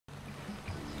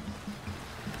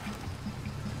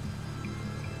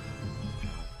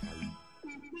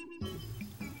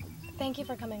Thank you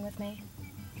for coming with me.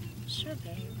 Sure,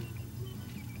 babe.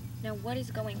 Now, what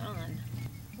is going on?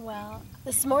 Well,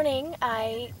 this morning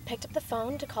I picked up the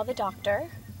phone to call the doctor,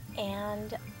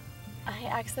 and I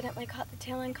accidentally caught the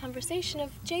tail-end conversation of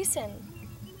Jason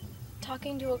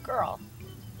talking to a girl.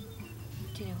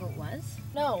 Do you know who it was?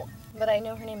 No, but I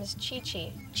know her name is Chi.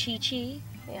 Chi?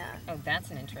 Yeah. Oh,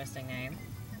 that's an interesting name.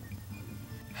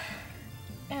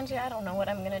 Angie, I don't know what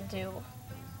I'm gonna do.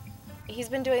 He's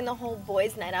been doing the whole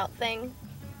boys' night out thing.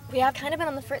 We have kind of been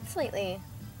on the fritz lately.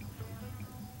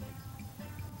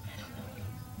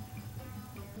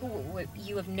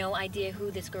 You have no idea who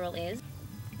this girl is?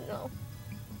 No.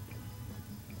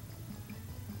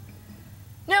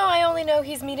 No, I only know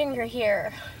he's meeting her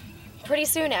here. Pretty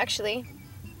soon, actually.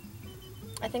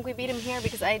 I think we beat him here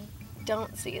because I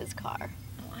don't see his car.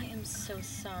 Oh, I am so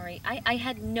sorry. I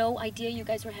had no idea you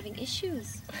guys were having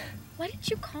issues. Why didn't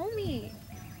you call me?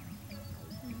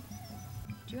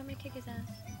 Do you want me to kick his ass?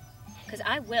 Because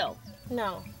I will.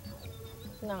 No.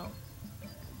 No.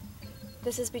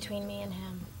 This is between me and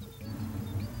him.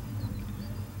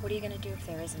 What are you going to do if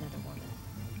there is another woman?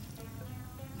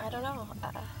 I don't know.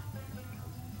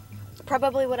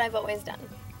 Probably what I've always done.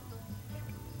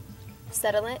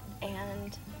 Settle it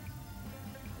and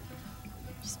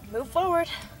just move forward.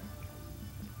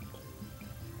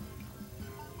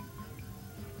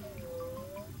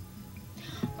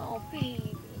 Oh, baby.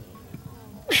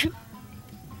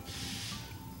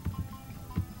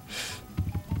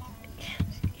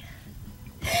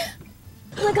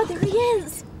 Oh my God, there he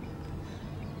is!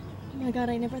 Oh my God,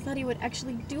 I never thought he would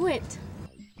actually do it.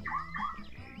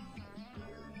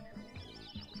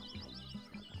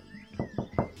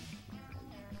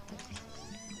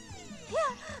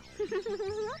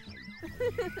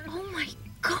 Oh my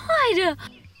God!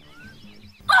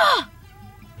 Ah!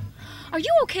 Are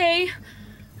you okay?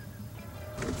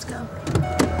 Let's go.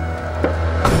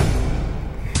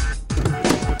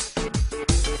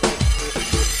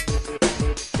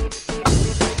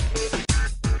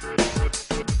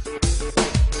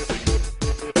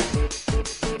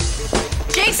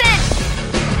 Jason!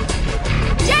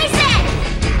 Jason!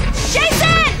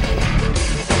 Jason!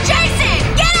 Jason!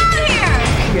 Get out here!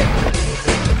 Yeah.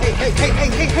 Hey!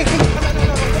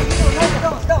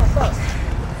 No, stop.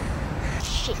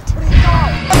 Shit. What are you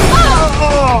doing?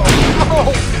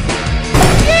 Oh!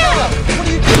 Yeah! What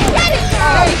are you doing? Get it!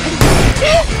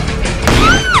 Hey!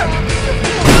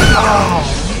 Oh,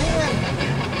 man.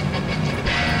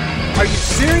 Are you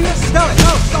serious? Stella, no.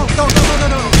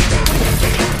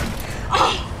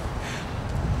 Oh!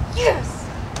 Yes!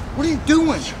 What are you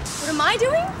doing? What am I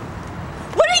doing?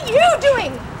 What are you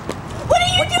doing? What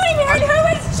are you doing here? And who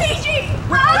is Chi?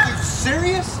 Are you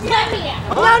serious? Let me out!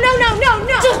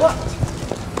 No! What?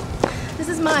 This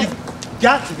is mine. You've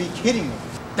got to be kidding me.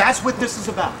 That's what this is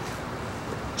about.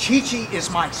 Chi is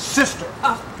my sister.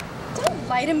 Don't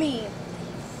lie to me.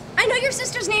 I know your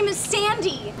sister's name is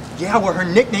Sandy. Yeah, well, her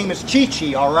nickname is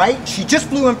Chi, all right? She just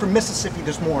flew in from Mississippi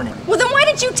this morning. Well, then why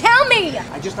didn't you tell me?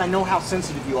 I know how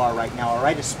sensitive you are right now, all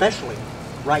right? Especially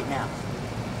right now.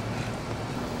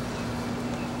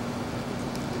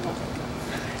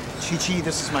 Chi,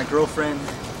 this is my girlfriend,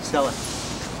 Stella.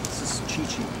 This is Chi.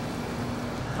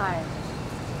 Hi.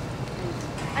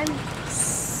 I'm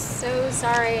so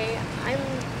sorry.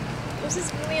 This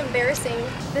is really embarrassing.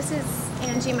 This is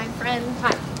Angie, my friend.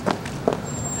 Hi.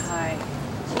 Hi.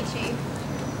 Chi.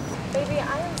 Baby,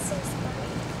 I am so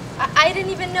sorry. I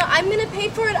didn't even know. I'm gonna pay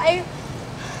for it.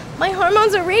 My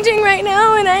hormones are raging right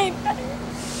now, and I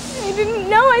didn't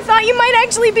know. I thought you might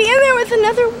actually be in there with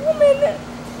another woman.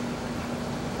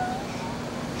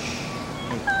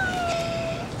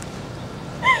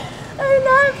 I'm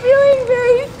not feeling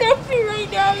very sexy right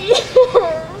now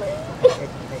either.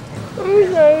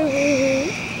 I'm sorry,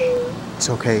 baby. It's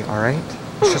okay, all right?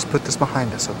 Let's just put this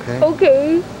behind us, okay?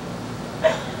 Okay.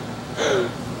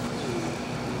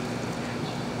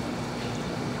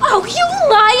 Oh, you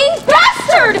lying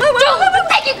bastard! Don't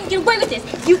think you can get away with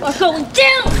this! You are going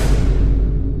down!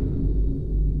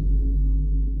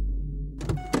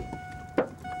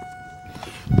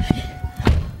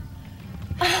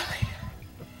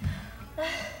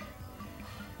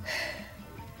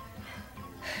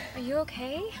 Are you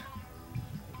okay?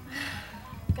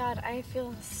 God, I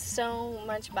feel so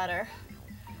much better.